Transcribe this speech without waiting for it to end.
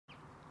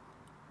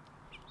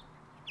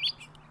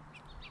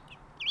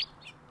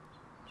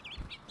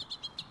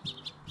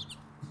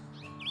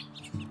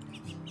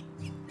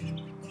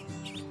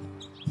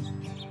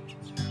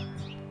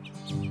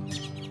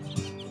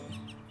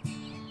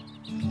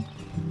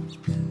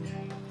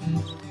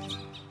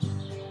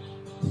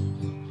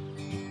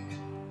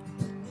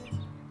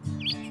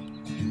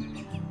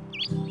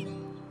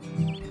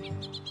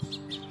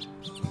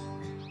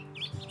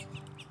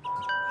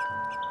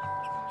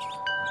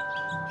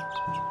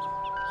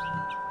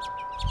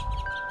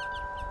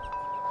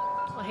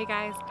Hey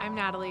guys, I'm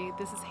Natalie.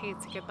 This is Hey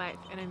It's a Good Life,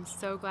 and I'm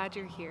so glad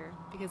you're here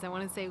because I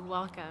want to say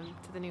welcome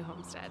to the new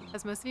homestead.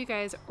 As most of you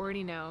guys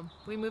already know,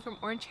 we moved from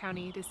Orange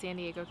County to San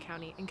Diego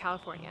County in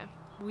California.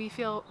 We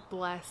feel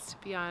blessed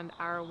beyond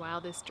our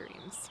wildest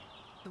dreams.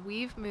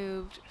 We've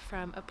moved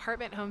from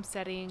apartment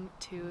homesteading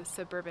to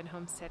suburban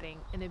homesteading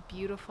in a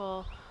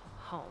beautiful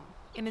home.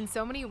 And in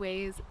so many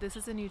ways, this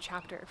is a new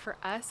chapter for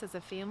us as a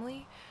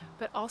family,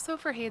 but also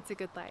for Hey It's a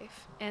Good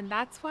Life. And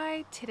that's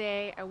why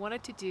today I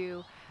wanted to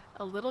do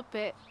a little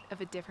bit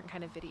of a different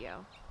kind of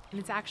video. And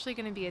it's actually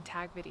going to be a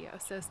tag video,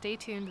 so stay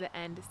tuned to the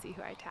end to see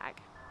who I tag.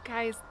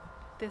 Guys,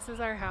 this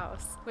is our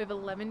house. We have a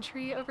lemon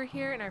tree over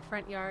here in our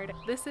front yard.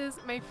 This is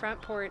my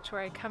front porch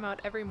where I come out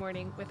every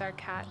morning with our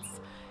cats,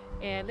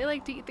 and they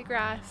like to eat the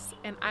grass,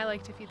 and I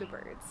like to feed the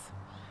birds.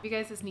 You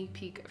guys a sneak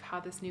peek of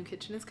how this new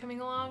kitchen is coming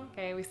along.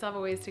 Okay, we still have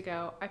a ways to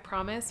go. I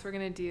promise we're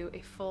gonna do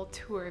a full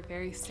tour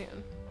very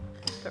soon.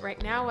 But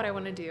right now what I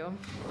wanna do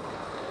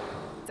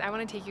is I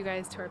wanna take you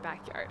guys to our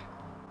backyard.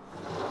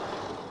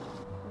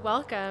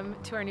 Welcome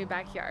to our new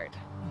backyard.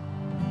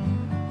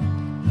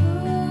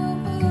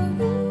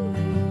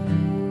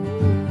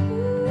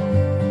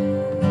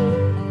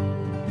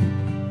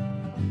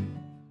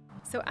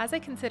 So as I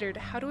considered,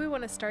 how do we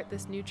want to start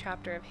this new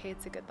chapter of Hey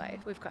It's a Good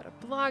Life? We've got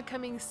a blog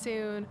coming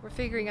soon. We're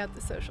figuring out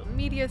the social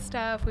media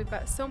stuff. We've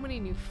got so many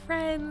new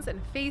friends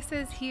and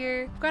faces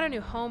here. We've got a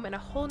new home and a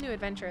whole new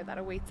adventure that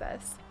awaits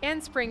us.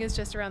 And spring is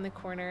just around the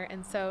corner,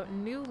 and so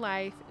new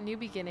life, new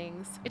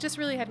beginnings. It just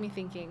really had me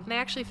thinking. And I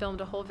actually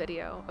filmed a whole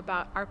video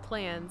about our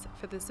plans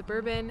for the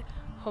suburban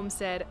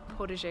homestead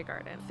potager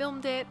garden.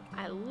 Filmed it,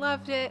 I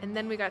loved it, and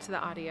then we got to the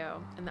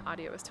audio, and the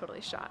audio was totally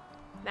shot.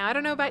 Now I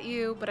don't know about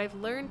you, but I've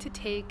learned to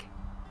take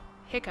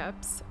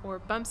hiccups or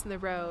bumps in the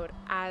road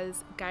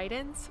as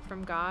guidance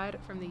from God,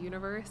 from the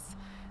universe,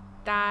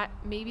 that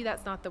maybe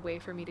that's not the way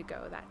for me to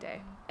go that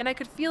day. And I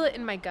could feel it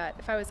in my gut.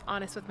 If I was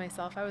honest with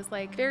myself, I was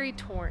like very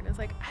torn. It's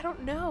like, I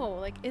don't know,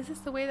 like, is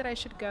this the way that I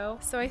should go?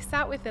 So I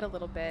sat with it a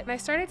little bit and I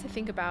started to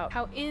think about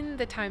how in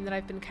the time that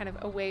I've been kind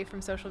of away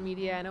from social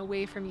media and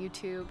away from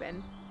YouTube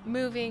and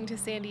moving to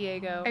San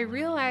Diego, I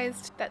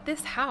realized that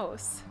this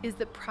house is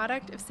the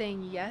product of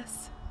saying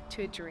yes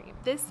to a dream.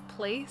 This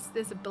place,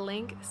 this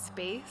blank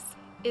space,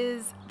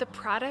 is the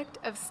product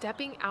of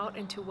stepping out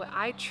into what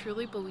I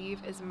truly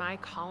believe is my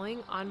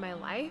calling on my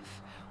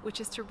life,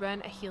 which is to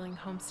run a healing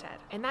homestead.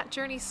 And that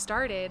journey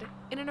started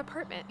in an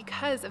apartment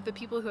because of the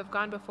people who have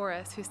gone before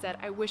us who said,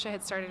 I wish I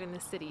had started in the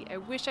city. I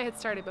wish I had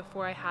started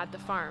before I had the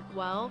farm.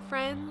 Well,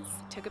 friends,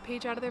 took a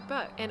page out of their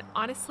book. And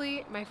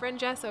honestly, my friend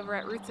Jess over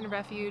at Roots and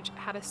Refuge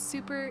had a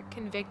super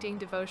convicting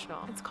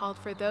devotional. It's called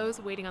For Those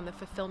Waiting on the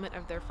Fulfillment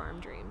of Their Farm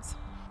Dreams.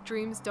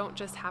 Dreams don't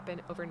just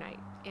happen overnight,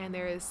 and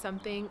there is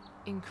something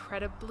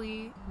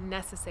incredibly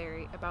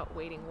necessary about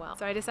waiting well.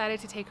 So I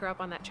decided to take her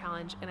up on that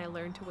challenge, and I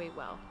learned to wait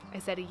well. I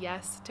said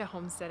yes to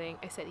homesteading.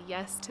 I said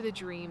yes to the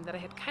dream that I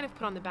had kind of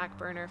put on the back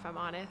burner, if I'm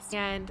honest,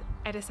 and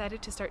I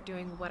decided to start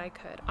doing what I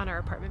could on our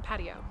apartment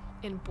patio.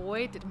 And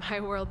boy, did my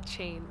world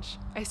change.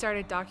 I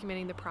started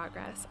documenting the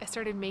progress. I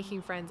started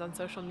making friends on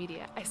social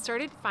media. I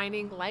started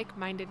finding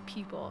like-minded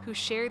people who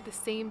shared the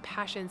same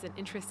passions and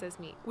interests as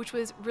me, which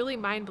was really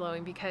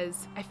mind-blowing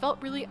because I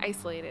felt really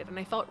isolated and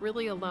I felt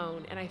really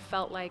alone, and I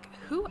felt like,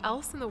 who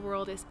else in the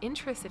world is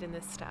interested in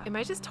this stuff? Am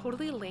I just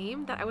totally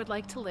lame that I would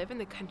like to live in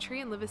the country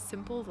and live a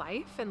simple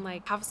life and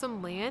like have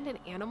some land and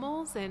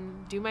animals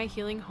and do my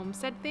healing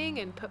homestead thing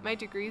and put my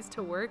degrees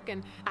to work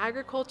and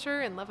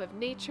agriculture and love of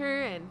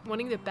nature and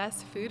wanting the best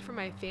food for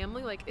my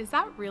family? Like, is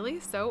that really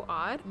so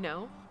odd?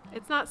 No,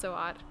 it's not so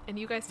odd. And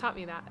you guys taught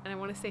me that. And I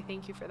want to say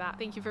thank you for that.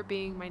 Thank you for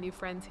being my new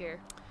friends here.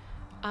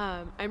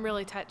 I'm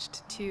really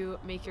touched to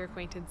make your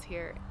acquaintance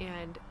here,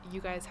 and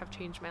you guys have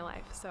changed my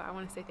life. So I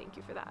want to say thank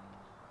you for that.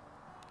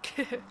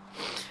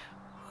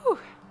 Whew.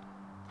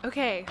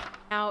 Okay,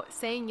 now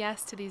saying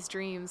yes to these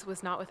dreams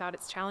was not without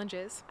its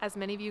challenges. As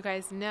many of you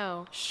guys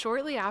know,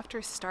 shortly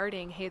after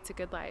starting Hey It's a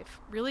Good Life,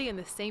 really in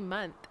the same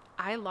month,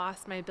 I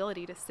lost my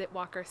ability to sit,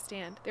 walk, or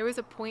stand. There was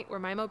a point where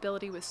my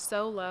mobility was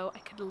so low, I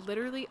could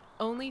literally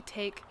only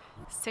take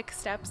 6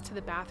 steps to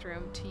the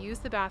bathroom, to use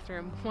the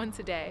bathroom once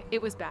a day.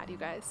 It was bad, you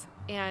guys.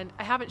 And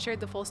I haven't shared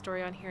the full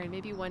story on here, and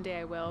maybe one day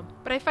I will.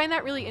 But I find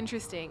that really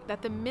interesting,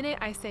 that the minute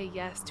I say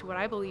yes to what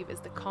I believe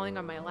is the calling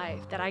on my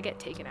life, that I get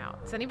taken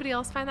out. Does anybody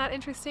else find that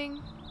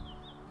interesting?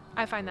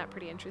 I find that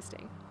pretty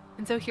interesting.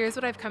 And so here's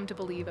what I've come to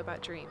believe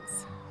about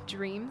dreams.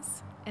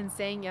 Dreams and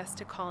saying yes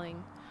to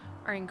calling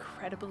are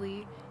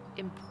incredibly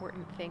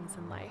important things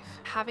in life.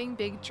 Having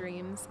big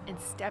dreams and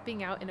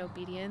stepping out in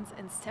obedience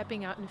and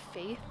stepping out in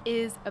faith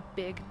is a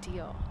big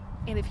deal.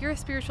 And if you're a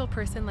spiritual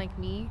person like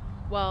me,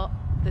 well,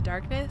 the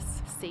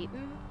darkness,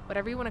 Satan,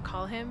 whatever you want to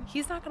call him,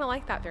 he's not going to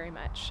like that very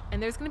much. And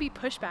there's going to be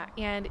pushback,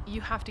 and you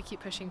have to keep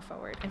pushing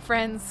forward. And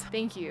friends,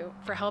 thank you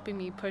for helping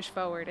me push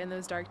forward in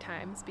those dark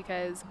times,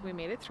 because we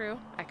made it through.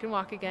 I can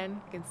walk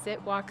again, I can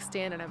sit, walk,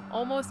 stand, and I'm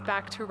almost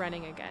back to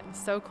running again.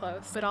 So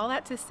close. But all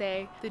that to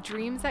say, the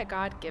dreams that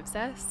God gives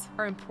us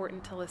are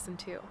important to listen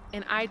to.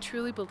 And I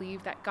truly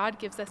believe that God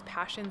gives us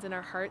passions in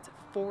our hearts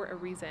for a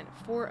reason,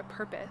 for a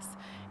purpose.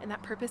 And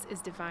that purpose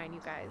is divine,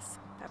 you guys.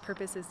 That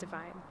purpose is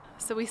divine.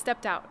 So we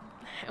stepped out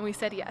and we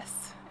said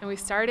yes. And we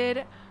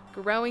started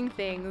growing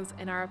things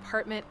in our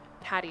apartment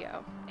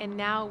patio. And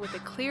now, with a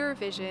clearer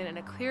vision and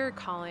a clearer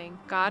calling,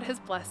 God has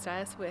blessed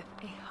us with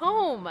a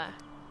home.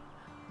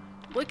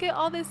 Look at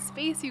all this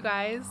space, you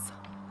guys.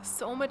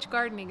 So much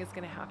gardening is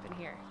going to happen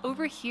here.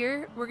 Over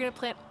here, we're going to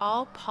plant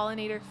all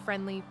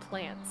pollinator-friendly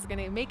plants. We're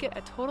going to make it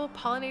a total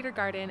pollinator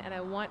garden, and I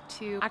want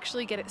to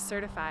actually get it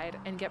certified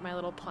and get my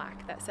little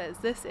plaque that says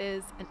this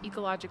is an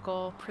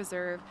ecological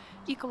preserve,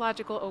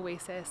 ecological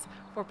oasis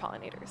for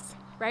pollinators.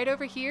 Right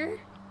over here,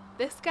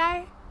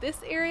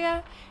 this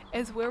area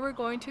is where we're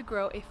going to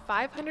grow a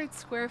 500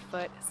 square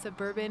foot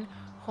suburban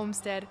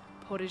homestead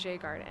potager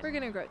garden. We're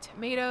gonna grow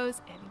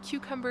tomatoes and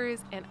cucumbers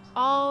and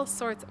all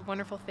sorts of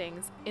wonderful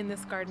things in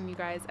this garden, you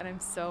guys, and I'm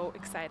so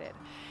excited.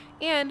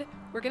 And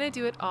we're gonna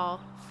do it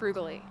all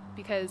frugally,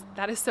 because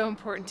that is so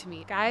important to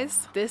me.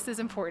 Guys, this is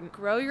important.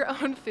 Grow your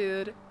own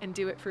food and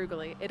do it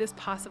frugally. It is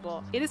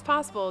possible. It is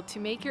possible to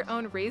make your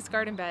own raised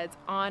garden beds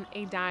on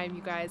a dime,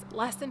 you guys.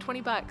 Less than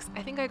 20 bucks.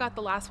 I think I got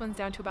the last ones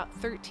down to about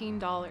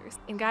 $13.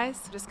 And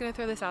guys, I'm just gonna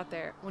throw this out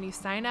there. When you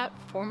sign up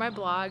for my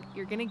blog,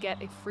 you're gonna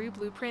get a free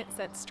blueprint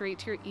sent straight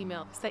to your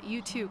email so that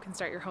you too can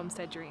start your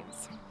homestead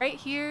dreams. Right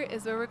here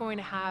is where we're going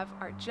to have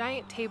our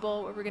giant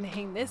table where we're gonna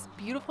hang this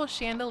beautiful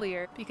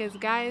chandelier, because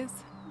guys,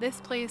 this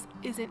place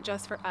isn't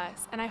just for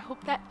us, and I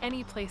hope that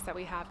any place that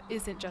we have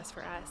isn't just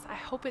for us. I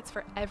hope it's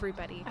for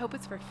everybody. I hope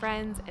it's for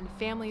friends and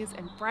families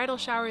and bridal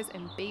showers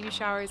and baby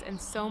showers and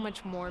so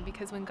much more,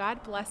 because when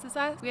God blesses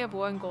us, we have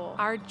one goal.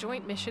 Our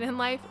joint mission in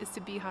life is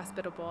to be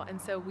hospitable,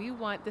 and so we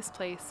want this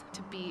place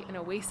to be an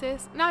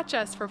oasis, not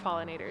just for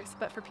pollinators,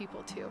 but for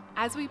people too.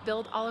 As we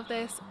build all of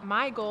this,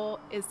 my goal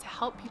is to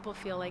help people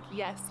feel like,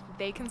 yes,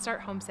 they can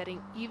start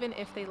homesteading even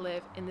if they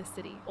live in the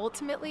city.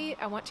 Ultimately,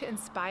 I want to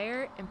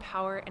inspire,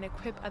 empower, and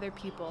equip other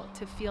people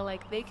to feel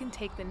like they can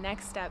take the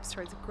next steps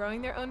towards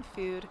growing their own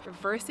food,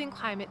 reversing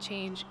climate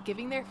change,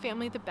 giving their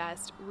family the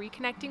best,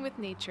 reconnecting with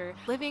nature,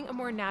 living a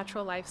more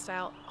natural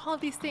lifestyle. All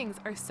of these things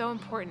are so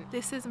important.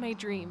 This is my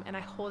dream, and I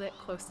hold it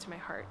close to my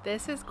heart.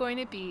 This is going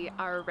to be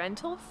our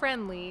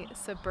rental-friendly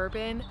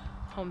suburban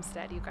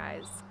homestead, you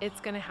guys. It's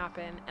gonna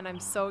happen, and I'm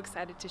so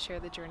excited to share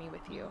the journey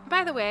with you.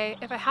 By the way,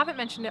 if I haven't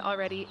mentioned it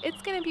already,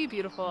 it's gonna be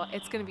beautiful,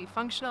 it's gonna be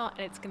functional, and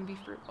it's gonna be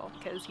frugal,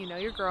 because you know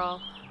your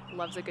girl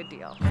loves a good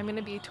deal. I'm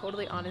gonna be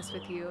totally honest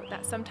with you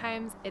that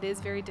sometimes it is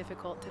very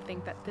difficult to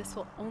think that this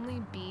will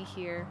only be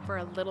here for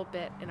a little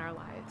bit in our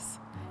lives.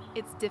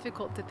 It's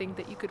difficult to think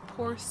that you could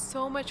pour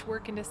so much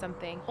work into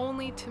something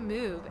only to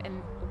move in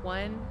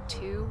 1,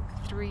 2,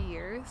 3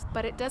 years.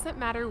 But it doesn't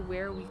matter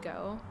where we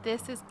go.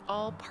 This is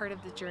all part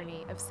of the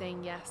journey of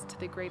saying yes to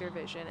the greater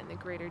vision and the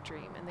greater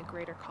dream and the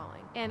greater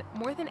calling. And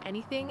more than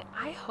anything,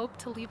 I hope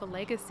to leave a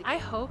legacy. I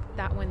hope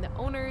that when the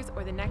owners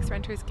or the next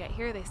renters get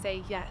here, they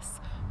say, yes,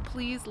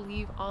 please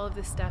leave all of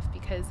this stuff,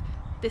 because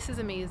this is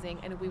amazing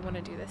and we want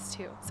to do this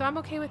too. So I'm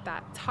okay with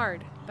that. It's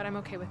hard, but I'm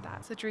okay with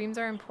that. So dreams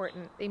are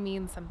important. They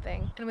mean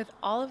something. And with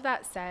all of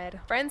that said,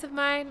 friends of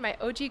mine, my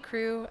OG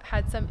crew,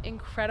 had some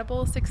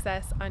incredible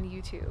success on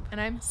YouTube,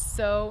 and I'm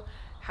so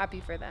happy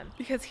for them.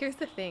 Because here's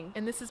the thing,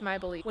 and this is my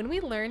belief, when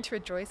we learn to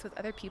rejoice with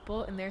other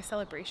people in their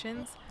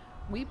celebrations,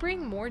 we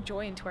bring more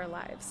joy into our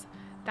lives.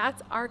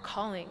 That's our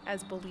calling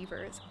as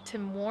believers, to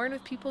mourn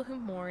with people who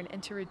mourn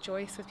and to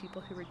rejoice with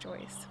people who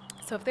rejoice.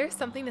 So if there's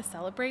something to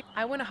celebrate,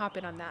 I want to hop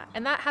in on that.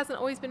 And that hasn't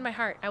always been my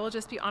heart. I will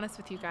just be honest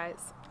with you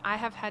guys. I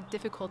have had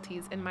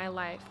difficulties in my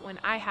life when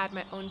I had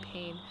my own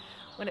pain,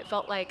 when it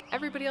felt like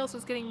everybody else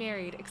was getting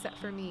married except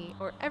for me,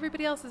 or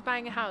everybody else is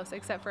buying a house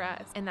except for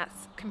us. And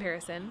that's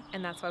comparison,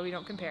 and that's why we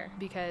don't compare,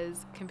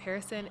 because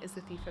comparison is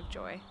the thief of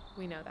joy.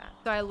 We know that.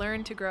 So I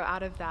learned to grow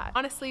out of that.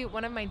 Honestly,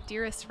 one of my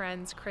dearest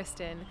friends,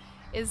 Kristen,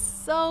 is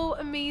so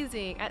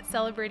amazing at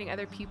celebrating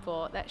other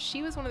people that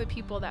she was one of the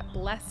people that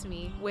blessed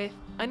me with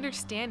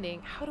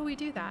understanding how do we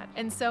do that.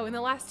 And so in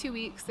the last 2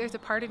 weeks, there's a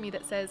part of me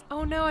that says,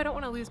 oh no, I don't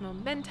want to lose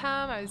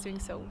momentum. I was doing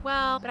so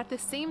well. But at the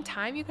same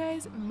time, you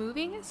guys,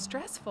 moving is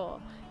stressful.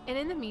 And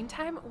in the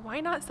meantime, why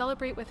not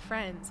celebrate with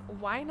friends?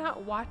 Why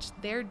not watch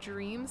their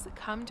dreams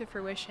come to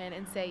fruition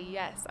and say,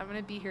 yes, I'm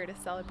gonna be here to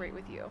celebrate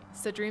with you.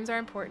 So dreams are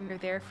important. They're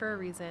there for a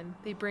reason.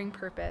 They bring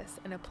purpose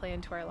and a plan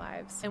to our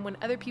lives. And when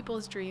other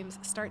people's dreams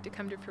start to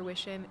come to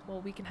fruition,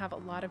 well, we can have a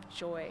lot of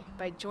joy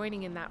by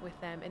joining in that with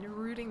them and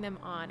rooting them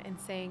on and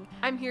saying,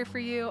 I'm here for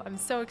you. I'm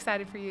so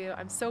excited for you.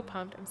 I'm so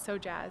pumped. I'm so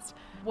jazzed.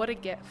 What a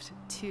gift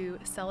to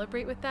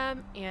celebrate with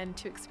them and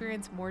to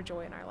experience more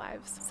joy in our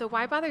lives. So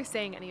why bother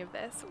saying any of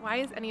this? Why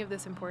is any any of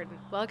this important?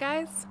 Well,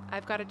 guys,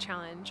 I've got a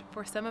challenge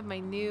for some of my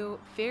new,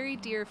 very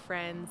dear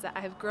friends that I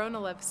have grown to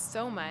love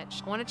so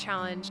much. I want to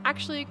challenge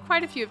actually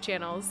quite a few of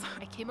channels.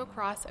 I came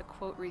across a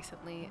quote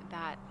recently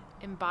that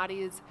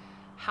embodies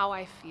how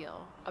I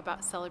feel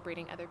about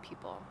celebrating other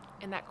people.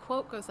 And that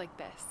quote goes like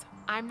this: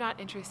 I'm not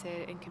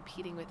interested in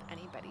competing with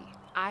anybody.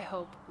 I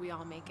hope we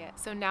all make it.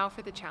 So now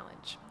for the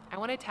challenge. I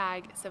want to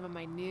tag some of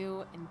my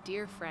new and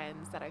dear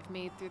friends that I've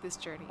made through this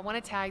journey. I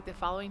want to tag the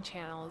following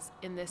channels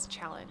in this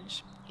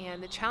challenge.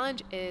 And the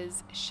challenge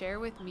is share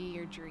with me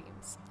your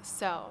dreams.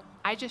 So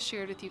I just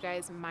shared with you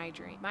guys my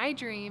dream. My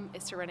dream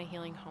is to run a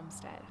healing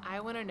homestead. I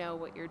want to know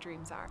what your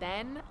dreams are.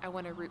 Then I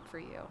want to root for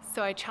you.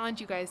 So I challenge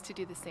you guys to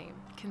do the same.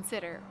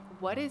 Consider,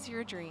 what is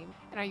your dream?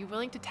 And are you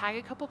willing to tag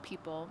a couple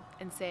people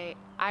and say,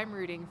 I'm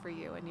rooting for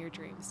you and your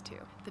dreams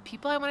too? The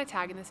people I want to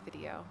tag in this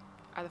video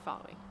are the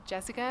following: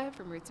 Jessica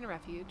from Roots and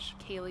Refuge,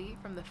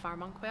 Kaylee from the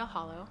Farm on Quail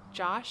Hollow,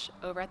 Josh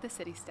over at the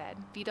Citystead,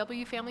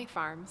 VW Family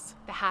Farms,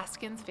 the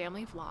Haskins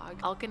Family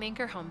Vlog, Elkin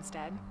Anchor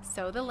Homestead,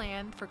 Sow the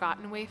Land,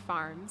 Forgotten Way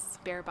Farms,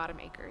 Bare Bottom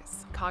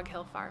Acres, Cog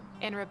Hill Farm,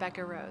 and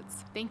Rebecca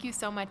Rhodes. Thank you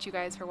so much, you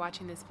guys, for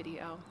watching this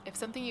video. If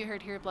something you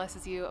heard here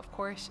blesses you, of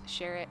course,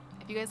 share it.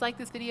 If you guys like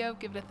this video,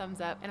 give it a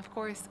thumbs up, and of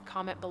course,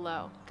 comment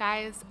below.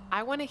 Guys,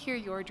 I want to hear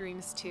your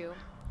dreams too.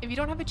 If you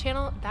don't have a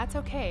channel, that's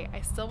okay. I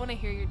still want to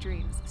hear your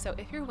dreams. So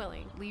if you're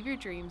willing, leave your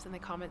dreams in the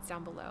comments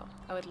down below.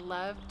 I would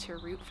love to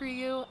root for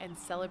you and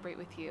celebrate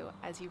with you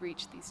as you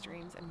reach these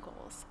dreams and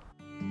goals.